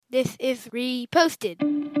This is reposted.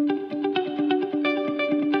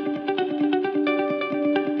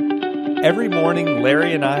 Every morning,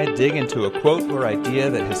 Larry and I dig into a quote or idea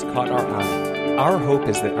that has caught our eye. Our hope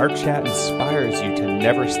is that our chat inspires you to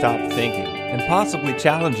never stop thinking and possibly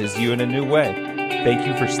challenges you in a new way. Thank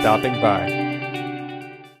you for stopping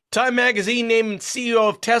by. Time Magazine named CEO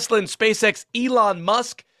of Tesla and SpaceX Elon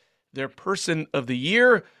Musk their Person of the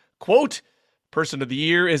Year. Quote, Person of the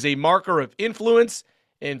Year is a marker of influence,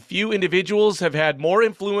 and few individuals have had more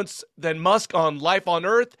influence than Musk on life on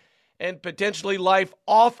Earth and potentially life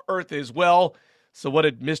off Earth as well. So what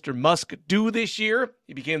did Mr. Musk do this year?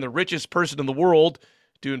 He became the richest person in the world,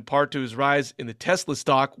 due in part to his rise in the Tesla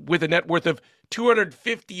stock. With a net worth of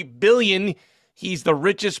 $250 billion, he's the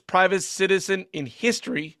richest private citizen in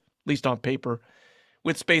history, at least on paper.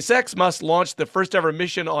 With SpaceX, Musk launched the first ever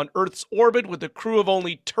mission on Earth's orbit with a crew of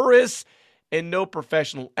only tourists and no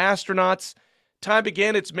professional astronauts. Time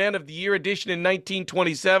began its Man of the Year edition in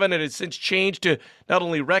 1927 and has since changed to not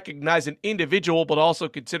only recognize an individual, but also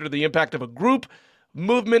consider the impact of a group,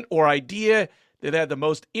 movement, or idea that had the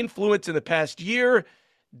most influence in the past year.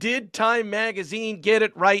 Did Time Magazine get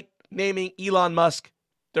it right naming Elon Musk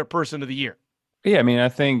their Person of the Year? Yeah, I mean, I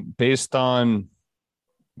think based on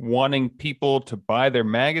wanting people to buy their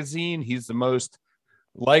magazine, he's the most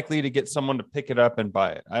likely to get someone to pick it up and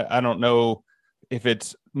buy it. I don't know if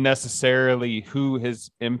it's necessarily who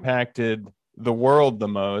has impacted the world the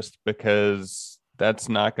most, because that's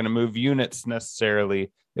not going to move units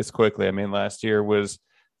necessarily as quickly. I mean, last year was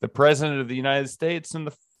the president of the United States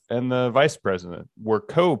and the vice president were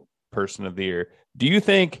co-person of the year. Do you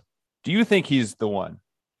think he's the one?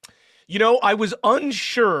 You know, I was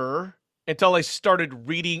unsure until I started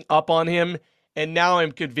reading up on him, and now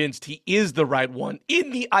I'm convinced he is the right one,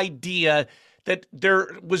 in the idea that there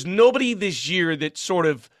was nobody this year that sort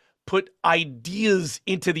of put ideas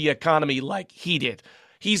into the economy like he did.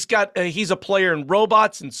 He's a player in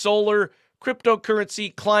robots and solar,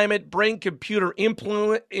 cryptocurrency, climate, brain-computer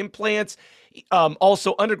implants,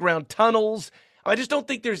 also underground tunnels. I just don't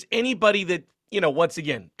think there's anybody that, once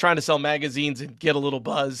again, trying to sell magazines and get a little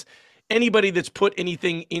buzz, anybody that's put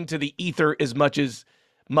anything into the ether as much as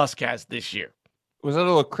Musk has this year. Was that a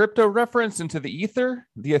little crypto reference into the ether,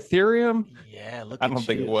 the Ethereum? Yeah, I don't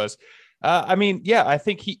think it was. I mean, yeah, I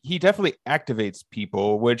think he definitely activates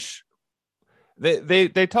people, which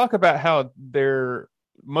they talk about how their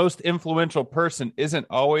most influential person isn't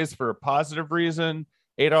always for a positive reason.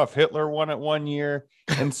 Adolf Hitler won it one year.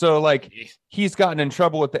 And so he's gotten in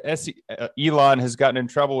trouble with the Elon has gotten in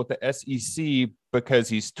trouble with the SEC because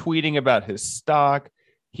he's tweeting about his stock.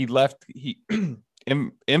 He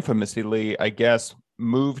infamously, I guess,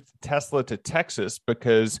 moved Tesla to Texas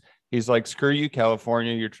because he's like, screw you,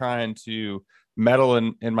 California. You're trying to meddle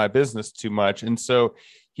in my business too much. And so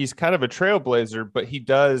he's kind of a trailblazer, but he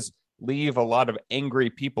does leave a lot of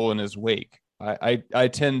angry people in his wake. I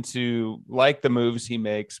tend to like the moves he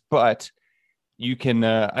makes, but you can,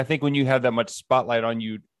 I think when you have that much spotlight on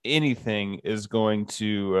you, anything is going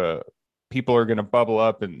to, people are going to bubble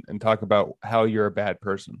up and talk about how you're a bad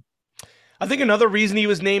person. I think another reason he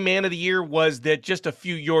was named Man of the Year was that just a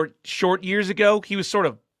few short years ago, he was sort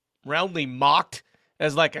of roundly mocked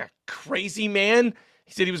as like a crazy man.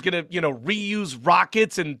 He said he was going to, reuse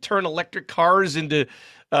rockets and turn electric cars into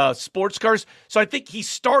sports cars. So I think he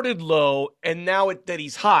started low, and now that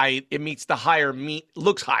he's high, it meets the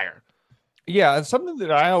looks higher. Yeah, something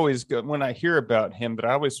that I always go when I hear about him that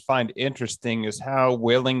I always find interesting is how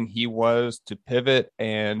willing he was to pivot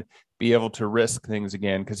and be able to risk things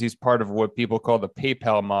again, because he's part of what people call the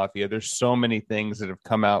PayPal mafia. There's so many things that have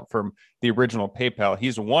come out from the original PayPal.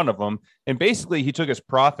 He's one of them. And basically he took his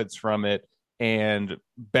profits from it and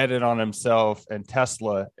bet it on himself and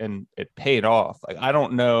Tesla, and it paid off. Like, I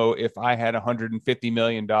don't know if I had $150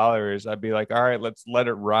 million, I'd be like, all right, let's let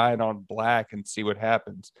it ride on black and see what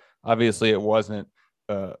happens. Obviously it wasn't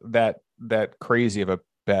that crazy of a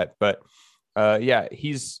bet, but yeah,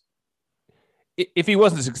 if he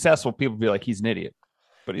wasn't successful, people would be like, he's an idiot.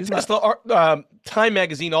 But he's not. Time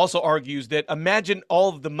Magazine also argues that imagine all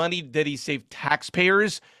of the money that he saved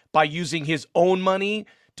taxpayers by using his own money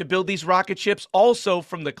to build these rocket ships. Also,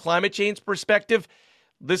 from the climate change perspective,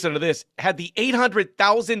 listen to this. Had the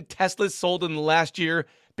 800,000 Teslas sold in the last year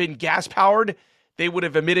been gas-powered, they would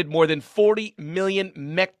have emitted more than 40 million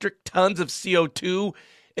metric tons of CO2,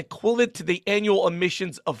 equivalent to the annual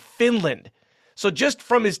emissions of Finland. So just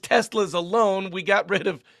from his Teslas alone, we got rid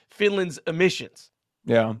of Finland's emissions.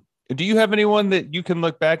 Yeah. Do you have anyone that you can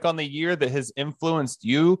look back on the year that has influenced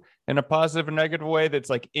you in a positive or negative way that's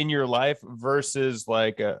like in your life versus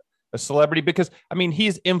like a celebrity, because I mean,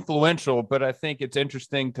 he's influential, but I think it's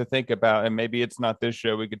interesting to think about, and maybe it's not this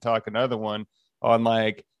show, we could talk another one on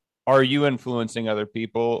like, are you influencing other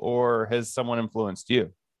people, or has someone influenced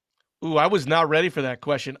you? Ooh, I was not ready for that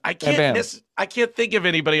question. I Bam. can't think of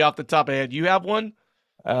anybody off the top of my head. You have one?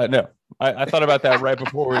 No, I thought about that right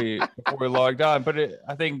before we logged on, but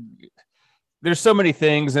I think there's so many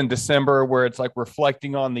things in December where it's like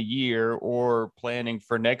reflecting on the year or planning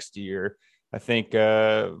for next year. I think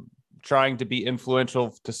trying to be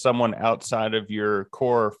influential to someone outside of your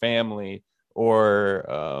core family,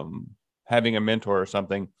 or having a mentor or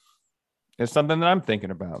something, is something that I'm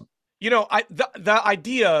thinking about. You know, the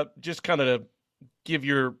idea, just kind of to give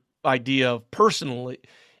your idea of personally,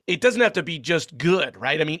 it doesn't have to be just good,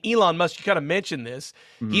 right? I mean, Elon Musk, you kind of mentioned this.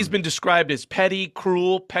 Mm-hmm. He's been described as petty,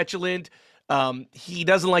 cruel, petulant. He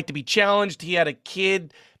doesn't like to be challenged. He had a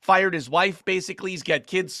kid, fired his wife, basically. He's got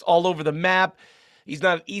kids all over the map. He's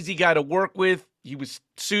not an easy guy to work with. He was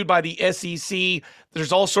sued by the SEC.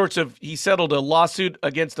 There's all sorts of, he settled a lawsuit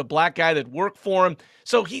against a black guy that worked for him.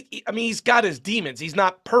 So he's got his demons. He's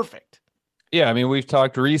not perfect. Yeah, I mean, we've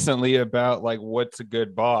talked recently about like what's a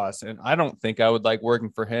good boss, and I don't think I would like working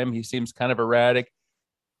for him. He seems kind of erratic,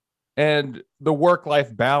 and the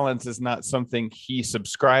work-life balance is not something he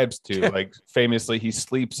subscribes to. Like famously, he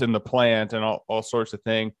sleeps in the plant and all sorts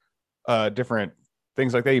of different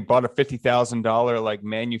things like that. He bought a $50,000 like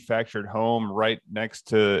manufactured home right next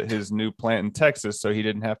to his new plant in Texas, so he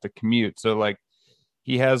didn't have to commute. So like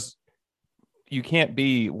you can't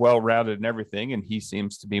be well-rounded in everything, and he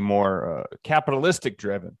seems to be more capitalistic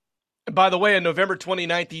driven. And by the way, on November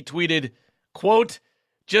 29th, he tweeted, quote,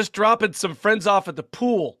 "Just dropping some friends off at the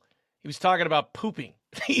pool." He was talking about pooping.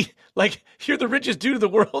 Like, you're the richest dude in the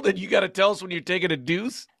world, and you got to tell us when you're taking a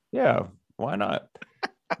deuce? Yeah, why not?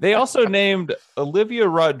 They also named Olivia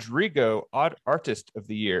Rodrigo Artist of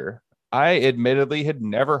the Year. I admittedly had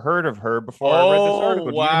never heard of her before I read this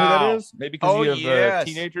article. Wow. Do you know who that is? Maybe because you have yes.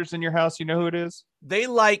 teenagers in your house, you know who it is?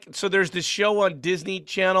 So there's this show on Disney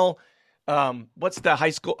Channel. What's the High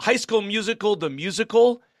School Musical, the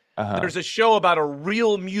musical? Uh-huh. There's a show about a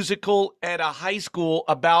real musical at a high school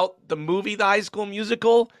about the movie, The High School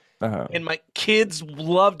Musical. Uh-huh. And my kids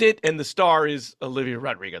loved it. And the star is Olivia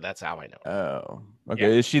Rodrigo. That's how I know. Oh, okay.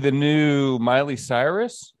 Yeah. Is she the new Miley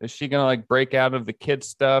Cyrus? Is she going to like break out of the kid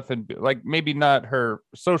stuff and like maybe not her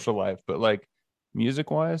social life, but like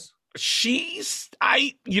music wise?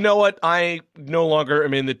 You know what? I no longer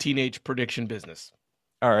am in the teenage prediction business.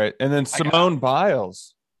 All right. And then Simone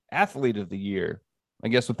Biles, Athlete of the Year, I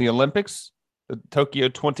guess with the Olympics, the Tokyo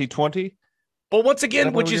 2020. But once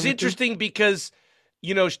again, which is interesting because,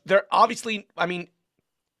 you know, they're obviously, I mean,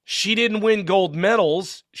 she didn't win gold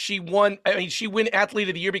medals. She won Athlete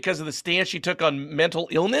of the Year because of the stance she took on mental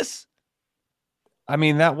illness. I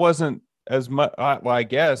mean, that wasn't as much. Well, I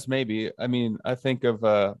guess maybe. I mean, I think of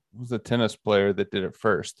was the tennis player that did it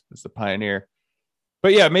first as the pioneer.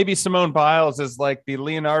 But yeah, maybe Simone Biles is like the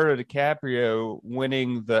Leonardo DiCaprio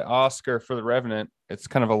winning the Oscar for The Revenant. It's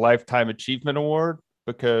kind of a lifetime achievement award,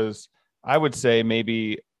 because I would say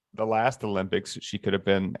maybe the last Olympics, she could have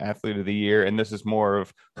been Athlete of the Year, and this is more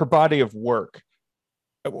of her body of work.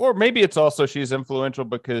 Or maybe it's also she's influential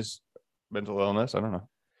because mental illness. I don't know.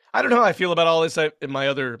 I don't know how I feel about all this. In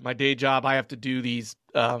my day job, I have to do these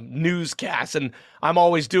newscasts, and I'm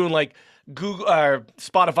always doing like Google,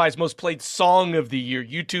 Spotify's most played song of the year,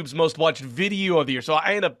 YouTube's most watched video of the year. So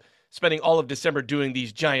I end up spending all of December doing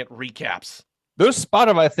these giant recaps. Those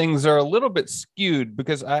Spotify things are a little bit skewed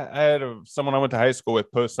because I had someone I went to high school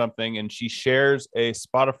with post something, and she shares a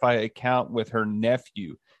Spotify account with her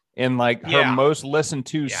nephew, and like her most listened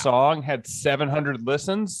to song had 700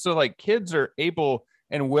 listens. So like kids are able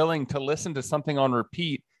and willing to listen to something on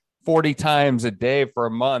repeat 40 times a day for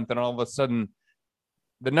a month, and all of a sudden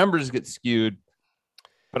the numbers get skewed.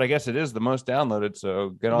 But I guess it is the most downloaded, so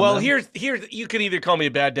get on. Well, here's you can either call me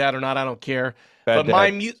a bad dad or not. I don't care. But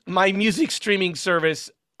my music streaming service,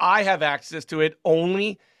 I have access to it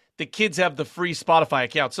only. The kids have the free Spotify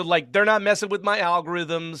account, so like they're not messing with my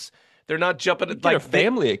algorithms. They're not jumping at like a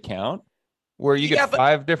family account where you get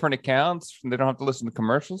 5 different accounts and they don't have to listen to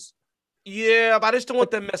commercials. Yeah, but I just don't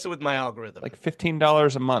want them messing with my algorithm. Like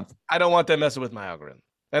 $15 a month. I don't want them messing with my algorithm,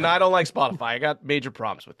 and I don't like Spotify. I got major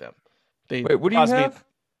problems with them. Wait, what do you have?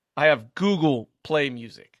 I have Google Play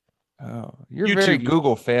Music. Oh, you're YouTube. Very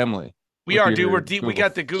Google family. We are, dude. We're deep. Google. We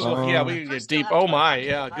got the Google. Oh. Yeah, we get deep. Oh my,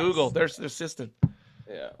 yeah, Google. There's their assistant.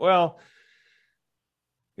 Yeah. Well,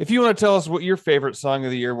 if you want to tell us what your favorite song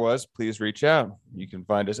of the year was, please reach out. You can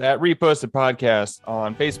find us at Reposted Podcast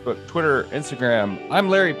on Facebook, Twitter, Instagram. I'm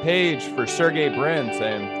Larry Page for Sergey Brin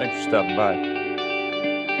saying thanks for stopping by.